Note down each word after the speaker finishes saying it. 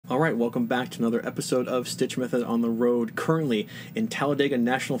Alright, welcome back to another episode of StichMethod on the road. Currently in Talladega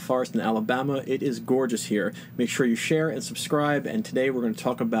National Forest in Alabama. It is gorgeous here. Make sure you share and subscribe, and today we're going to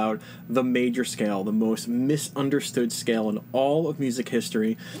talk about the major scale, the most misunderstood scale in all of music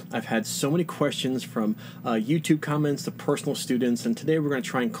history. I've had so many questions from YouTube comments to personal students, and today we're going to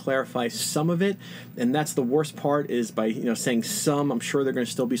try and clarify some of it, and that's the worst part, is by saying some. I'm sure there are going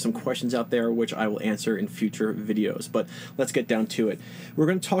to still be some questions out there which I will answer in future videos, but let's get down to it. We're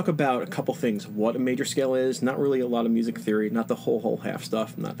going to talk about a couple things: what a major scale is, not really a lot of music theory, not the whole half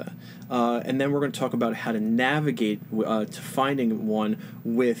stuff, not that, and then we're going to talk about how to navigate to finding one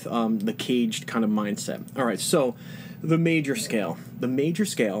with the caged kind of mindset. Alright, so the major scale. The major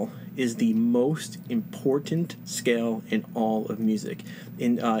scale is the most important scale in all of music.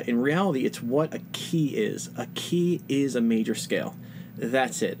 In reality, it's what a key is. A key is a major scale.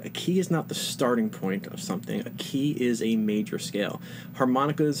 That's it. A key is not the starting point of something. A key is a major scale.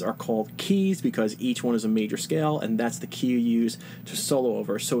 Harmonicas are called keys because each one is a major scale, and that's the key you use to solo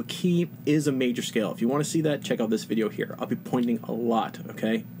over. So a key is a major scale. If you want to see that, check out this video here. I'll be pointing a lot,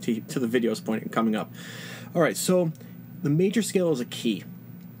 okay, to the videos coming up. All right, so the major scale is a key,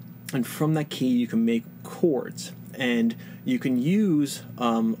 and from that key you can make chords. And you can use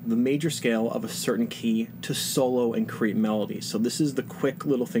the major scale of a certain key to solo and create melodies. So this is the quick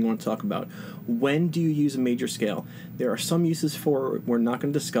little thing I want to talk about. When do you use a major scale? There are some uses for it we're not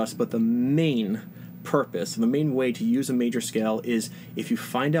going to discuss, but the main purpose, the main way to use a major scale is if you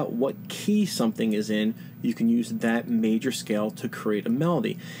find out what key something is in, you can use that major scale to create a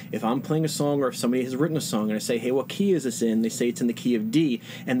melody. If I'm playing a song, or if somebody has written a song and I say, hey, what key is this in? They say it's in the key of D,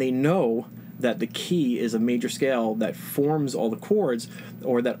 and they know that the key is a major scale that forms all the chords,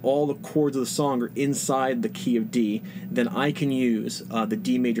 or that all the chords of the song are inside the key of D, then I can use the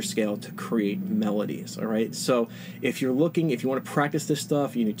D major scale to create melodies. All right. So if you want to practice this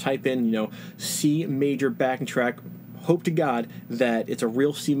stuff, you type in, C major backing track. Hope to God that it's a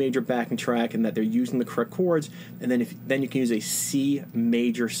real C major backing track and that they're using the correct chords, and then you can use a C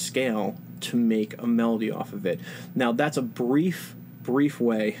major scale to make a melody off of it. Now that's a brief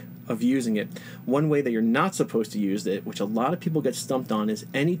way of using it. One way that you're not supposed to use it, which a lot of people get stumped on, is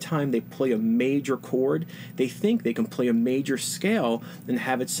anytime they play a major chord, they think they can play a major scale and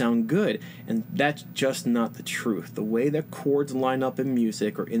have it sound good, and that's just not the truth. The way that chords line up in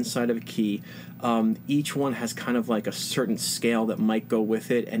music or inside of a key, each one has kind of like a certain scale that might go with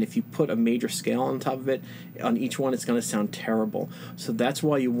it, and if you put a major scale on top of it, on each one, it's going to sound terrible. So that's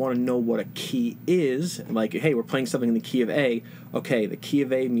why you want to know what a key is. Like, hey, we're playing something in the key of A. Okay, the key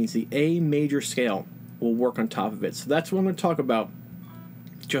of A means the A major scale will work on top of it. So that's what I'm going to talk about,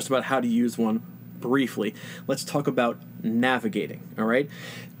 just about how to use one briefly. Let's talk about navigating, all right?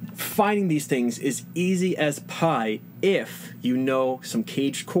 Finding these things is easy as pie if you know some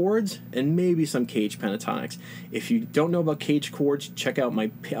caged chords and maybe some caged pentatonics. If you don't know about caged chords, check out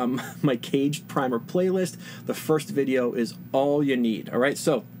my my caged primer playlist. The first video is all you need, all right?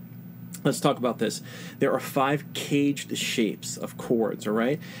 So let's talk about this. There are 5 caged shapes of chords, all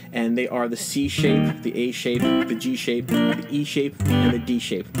right? And they are the C shape, the A shape, the G shape, the E shape, and the D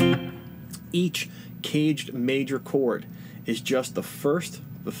shape. Each caged major chord is just the first,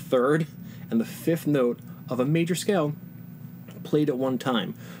 the third, and the fifth note of a major scale played at one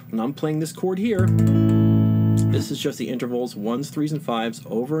time. When I'm playing this chord here, this is just the intervals 1s, 3s, and 5s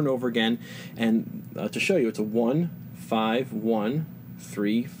over and over again. And to show you, it's a 1, 5, 1,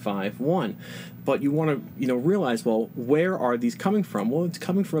 3, 5, 1. But you want to realize, well, where are these coming from? Well, it's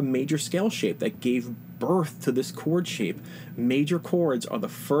coming from a major scale shape that gave birth to this chord shape. Major chords are the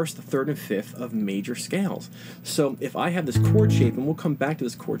first, the third, and fifth of major scales. So if I have this chord shape, and we'll come back to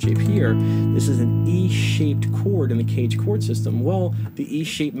this chord shape here, this is an E-shaped chord in the caged chord system. Well, the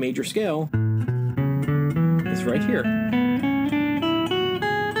E-shaped major scale is right here.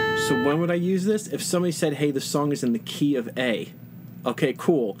 So when would I use this? If somebody said, hey, the song is in the key of A. Okay,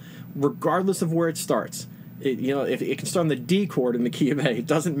 cool. Regardless of where it starts, if it can start on the D chord in the key of A, it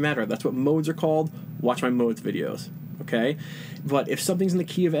doesn't matter. That's what modes are called. Watch my modes videos, okay? But if something's in the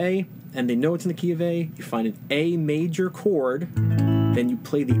key of A and they know it's in the key of A, you find an A major chord, then you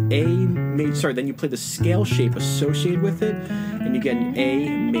play the then you play the scale shape associated with it, and you get an A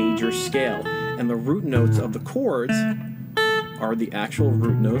major scale. And the root notes of the chords are the actual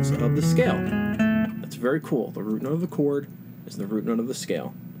root notes of the scale. That's very cool. The root note of the chord is the root note of the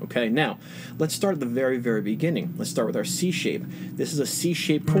scale. Okay, now, let's start at the very, very beginning. Let's start with our C shape. This is a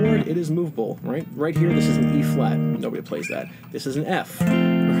C-shaped chord. It is movable, right? Right here, this is an E flat. Nobody plays that. This is an F,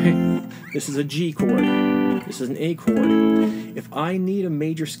 right? This is a G chord. This is an A chord. If I need a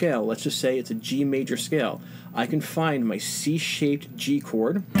major scale, let's just say it's a G major scale, I can find my C-shaped G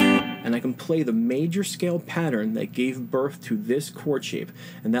chord, and I can play the major scale pattern that gave birth to this chord shape.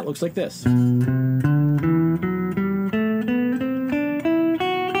 And that looks like this.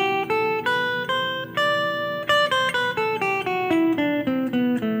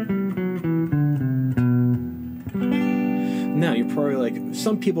 Now, you're probably like,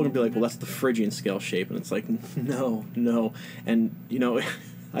 some people are going to be like, well, that's the Phrygian scale shape. And it's like, no. And, you know, I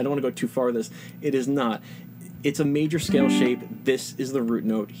don't want to go too far with this. It is not. It's a major scale shape. This is the root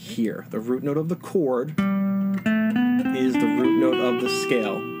note here. The root note of the chord is the root note of the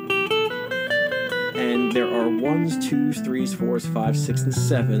scale. And there are 1s, 2s, 3s, 4s, 5s, 6s, and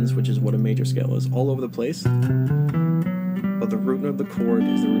 7s, which is what a major scale is, all over the place. But the root note of the chord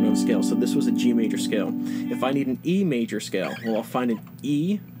is the root note of the scale. So this was a G major scale. If I need an E major scale, well, I'll find a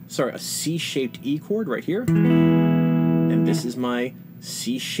C-shaped E chord right here. And this is my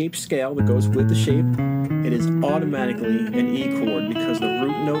C-shaped scale that goes with the shape. It is automatically an E chord because the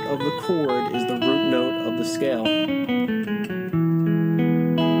root note of the chord is the root note of the scale.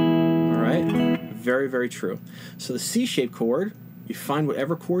 All right? Very, very true. So the C-shaped chord, you find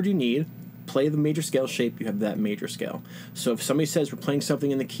whatever chord you need, play the major scale shape, you have that major scale. So if somebody says we're playing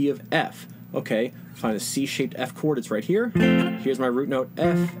something in the key of F, okay, find a C-shaped F chord, it's right here. Here's my root note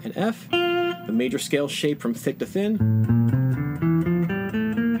F and F. The major scale shape from thick to thin.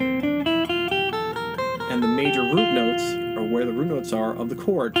 And the major root notes are where the root notes are of the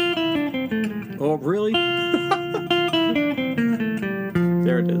chord. Oh, really?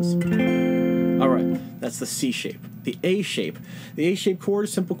 There it is. All right, that's the C shape. The A shape. The A shape chord,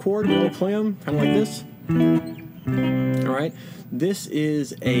 simple chord, we all play them, kind of like this. All right, this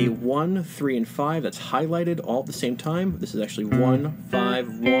is a 1, 3, and 5 that's highlighted all at the same time. This is actually 1,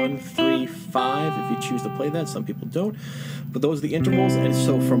 5, 1, 3, 5, if you choose to play that. Some people don't. But those are the intervals, and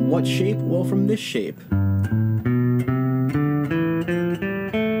so from what shape? Well, from this shape. And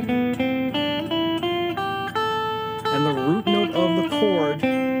the root note of the chord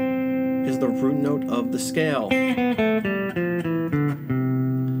is the root note of the scale.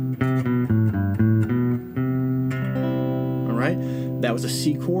 Alright, that was a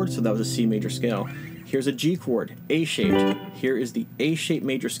C chord, so that was a C major scale. Here's a G chord, A-shaped. Here is the A-shaped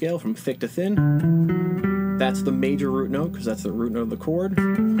major scale from thick to thin. That's the major root note, because that's the root note of the chord.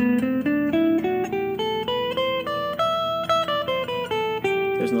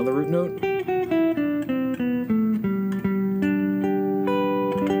 There's another root note.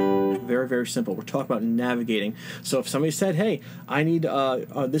 Very, very simple. We're talking about navigating. So if somebody said, hey, I need,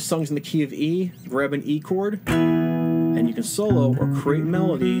 this song's in the key of E, grab an E chord, and you can solo or create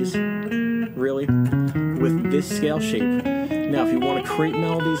melodies, really, with this scale shape. Now, if you want to create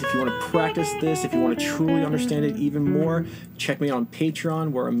melodies, if you want to practice this, if you want to truly understand it even more, check me out on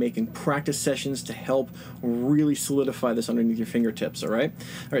Patreon, where I'm making practice sessions to help really solidify this underneath your fingertips, all right?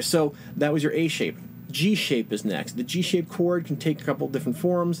 All right, so that was your A shape. G shape is next. The G shape chord can take a couple different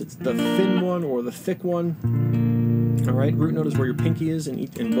forms. It's the thin one or the thick one. All right, root note is where your pinky is in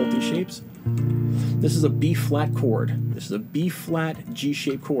both these shapes. This is a B flat chord. This is a B flat G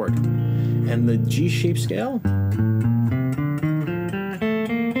shape chord. And the G shape scale,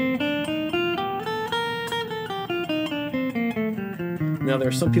 now there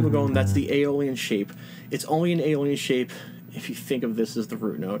are some people going, that's the Aeolian shape. It's only an Aeolian shape if you think of this as the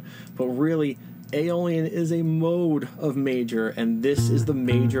root note. But really, Aeolian is a mode of major, and this is the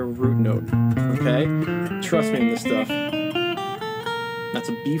major root note, okay? Trust me on this stuff. That's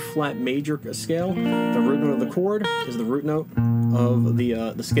a B-flat major scale. The root note of the chord is the root note of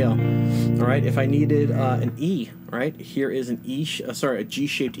the scale. All right, if I needed an E, right, here is an a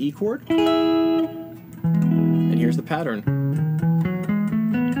G-shaped E chord, and here's the pattern.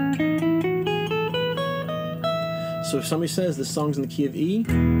 So if somebody says this song's in the key of E,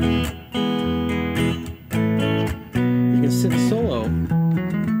 you can sit solo.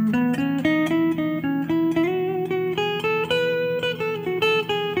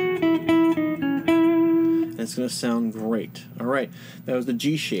 And it's going to sound great. All right, that was the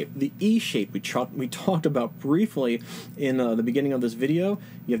G shape. The E shape we talked about briefly in the beginning of this video.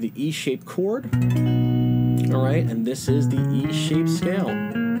 You have the E-shaped chord. All right, and this is the E-shaped scale.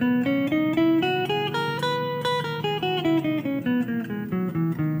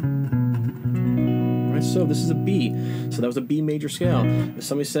 So this is a B. So that was a B major scale. If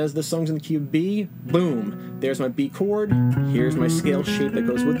somebody says this song's in the key of B, boom. There's my B chord. Here's my scale shape that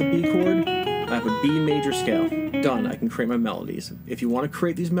goes with the B chord. I have a B major scale. Done. I can create my melodies. If you want to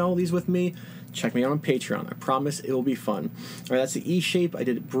create these melodies with me, check me out on Patreon. I promise it will be fun. All right, that's the E shape. I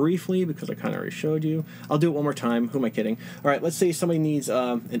did it briefly because I kind of already showed you. I'll do it one more time. Who am I kidding? All right, let's say somebody needs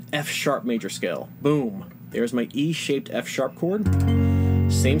an F sharp major scale. Boom. There's my E shaped F sharp chord.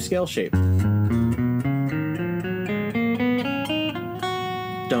 Same scale shape.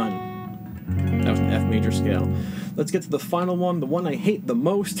 Done. That was an F major scale. Let's get to the final one, the one I hate the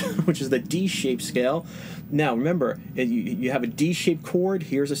most, which is the D-shaped scale. Now, remember, you have a D-shaped chord,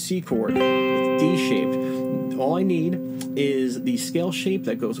 here's a C chord. It's D-shaped. All I need is the scale shape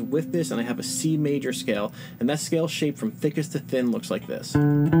that goes with this, and I have a C major scale. And that scale shape from thickest to thin looks like this. Now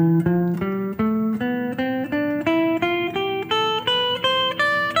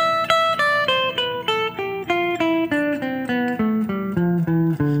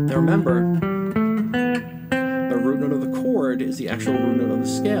remember, the root note of the chord is the actual root note of the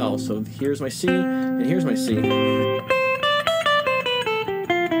scale. So here's my C, and here's my C.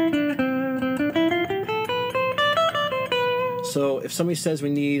 So if somebody says we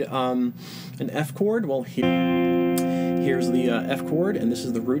need an F chord, well, here's the F chord, and this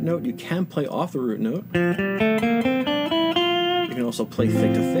is the root note. You can play off the root note. You can also play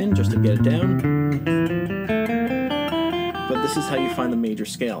thick to thin just to get it down. But this is how you find the major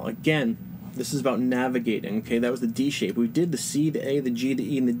scale. Again, this is about navigating, okay? That was the D shape. We did the C, the A, the G,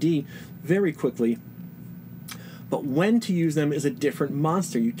 the E, and the D very quickly. But when to use them is a different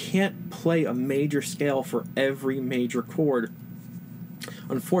monster. You can't play a major scale for every major chord.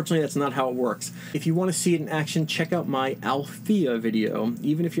 Unfortunately, that's not how it works. If you want to see it in action, check out my Althea video.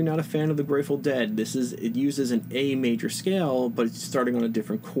 Even if you're not a fan of the Grateful Dead, it uses an A major scale, but it's starting on a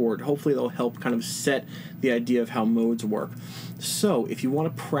different chord. Hopefully that'll help kind of set the idea of how modes work. So, if you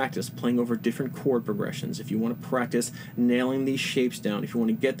want to practice playing over different chord progressions, if you want to practice nailing these shapes down, if you want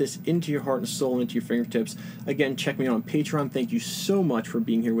to get this into your heart and soul, into your fingertips, again, check me out on Patreon. Thank you so much for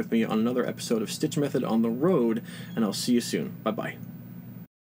being here with me on another episode of StichMethod on the Road, and I'll see you soon. Bye-bye.